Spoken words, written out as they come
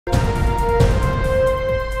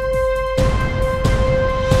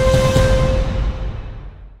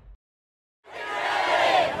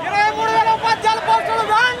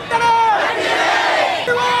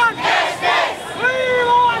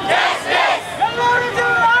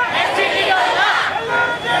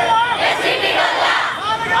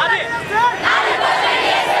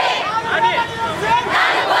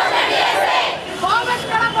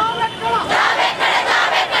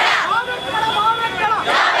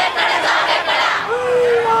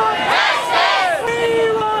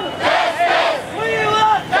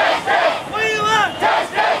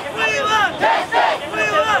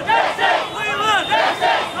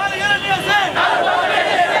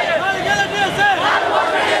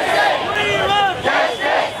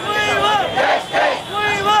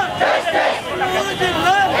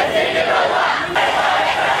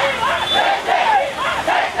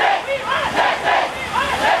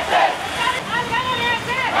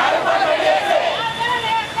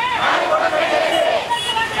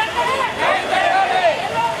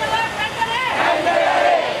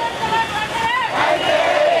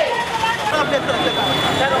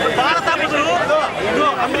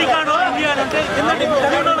Telangana India అంటే ఎందుకంటే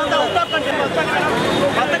తెలంగాణ ఉత్తరాఖండ్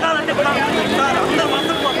పథకాలంటే కూడా అందరూ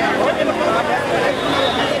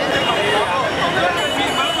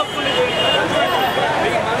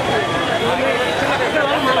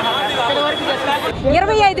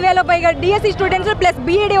ఇరవై 25,000 పైగా డిఎస్సి స్టూడెంట్స్ ప్లస్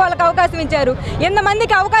బీఈడి వాళ్ళకి అవకాశం ఇచ్చారు.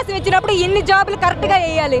 ఇంతమందికి అవకాశం ఇచ్చినప్పుడు ఇన్ని జాబులు కరెక్ట్గా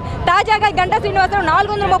వేయాలి. తాజాగా గంటా శ్రీనివాసరావు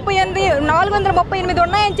 438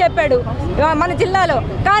 ఉన్నాయని చెప్పాడు మన జిల్లాలో,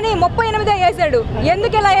 కానీ 38 వేసాడు.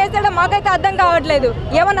 ఎందుకు ఇలా వేసాడో మాకైతే అర్థం కావట్లేదు.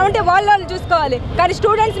 ఏమన్నా ఉంటే వాళ్ళు చూసుకోవాలి, కానీ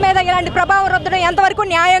స్టూడెంట్స్ మీద ఇలాంటి ప్రభావం రుద్దడం ఎంతవరకు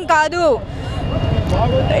న్యాయం కాదు.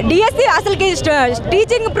 డిఎస్సి అసలుకి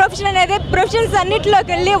టీచింగ్ ప్రొఫెషన్ అనేది ప్రొఫెషన్స్ అన్నింటిలోకి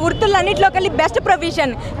వెళ్ళి వృత్తులన్నింటిలోకి వెళ్ళి బెస్ట్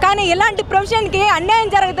ప్రొఫెషన్, కానీ ఇలాంటి ప్రొఫెషన్కి అన్యాయం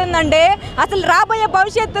జరుగుతుందంటే అసలు రాబోయే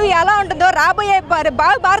భవిష్యత్తు ఎలా ఉంటుందో, రాబోయే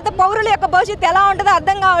భారత పౌరుల యొక్క భవిష్యత్తు ఎలా ఉంటుందో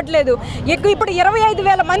అర్థం కావట్లేదు. ఇప్పుడు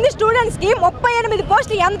 25,000 మంది స్టూడెంట్స్కి 38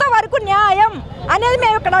 పోస్టులు ఎంతవరకు న్యాయం అనేది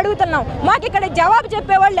మేము ఇక్కడ అడుగుతున్నాం. మాకు ఇక్కడ జవాబు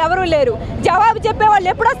చెప్పేవాళ్ళు ఎవరూ లేరు. జవాబు చెప్పేవాళ్ళు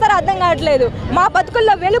ఎప్పుడు వస్తారో అర్థం కావట్లేదు. మా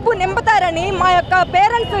బతుకుల్లో వెలుపు నింపుతారని మా యొక్క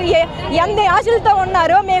పేరెంట్స్ ఎన్ని ఆశలతో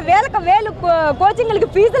ఉన్నారో మేము వేలు కోచింగ్లకి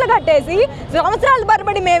ఫీజులు కట్టేసి సంవత్సరాల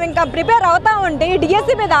తరబడి మేము ఇంకా ప్రిపేర్ అవుతా ఉంటే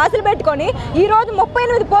డిఎస్సి మీద ఆశలు పెట్టుకొని ఈరోజు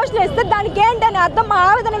 38 పోస్టులు ఇస్తే దానికి ఏంటని అర్థం మా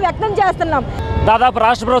ఆవేదన వ్యక్తం చేస్తున్నాం. దాదాపు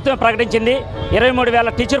రాష్ట్ర ప్రభుత్వం ప్రకటించింది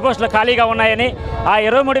 23,000 టీచర్ పోస్టులు ఖాళీగా ఉన్నాయని. ఆ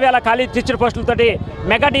 23,000 ఖాళీ టీచర్ పోస్టులతోటి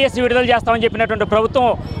మెగా డిఎస్సి విడుదల చేస్తామని చెప్పినటువంటి ప్రభుత్వం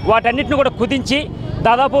వాటన్నిటిని కూడా కుదించి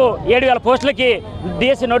దాదాపు 7,000 పోస్టులకి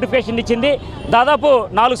డిఎస్సి నోటిఫికేషన్ ఇచ్చింది. దాదాపు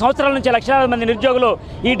 4 సంవత్సరాల నుంచి లక్షలాది మంది నిరుద్యోగులు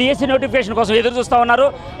ఈ డిఎస్సి నోటిఫికేషన్ కోసం ఎదురు చూస్తూ ఉన్నారు.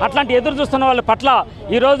 అట్లాంటి ఎదురు చూస్తున్న వాళ్ళ పట్ల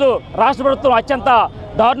ఈరోజు రాష్ట్ర ప్రభుత్వం అత్యంత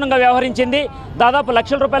దారుణంగా వ్యవహరించింది. దాదాపు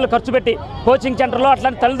లక్షల రూపాయలు ఖర్చు పెట్టి కోచింగ్ సెంటర్లో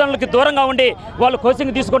అట్లాంటి తల్లిదండ్రులకి దూరంగా ఉండి వాళ్ళు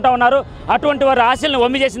కోచింగ్ తీసుకుంటా ఉన్నారు. అటువంటి వారి ఆశలను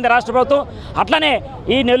వమ్మి చేసింది రాష్ట్ర ప్రభుత్వం. అట్లనే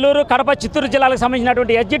ఈ నెల్లూరు, కడప, చిత్తూరు జిల్లాలకు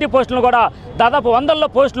సంబంధించినటువంటి ఎస్జిటి పోస్టులను కూడా దాదాపు 100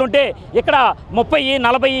 పోస్టులు ఉంటే ఇక్కడ 30,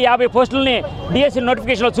 40, 50 పోస్టులని డిఎస్సి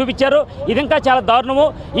నోటిఫికేషన్లో చూపించారు. ఇది ఇంకా చాలా దారుణము.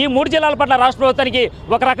 ఈ 3 జిల్లాల పట్ల రాష్ట్ర ప్రభుత్వానికి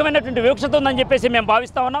ఒక రకమైనటువంటి వివక్షత ఉందని చెప్పేసి మేము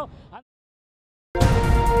భావిస్తూ ఉన్నాం.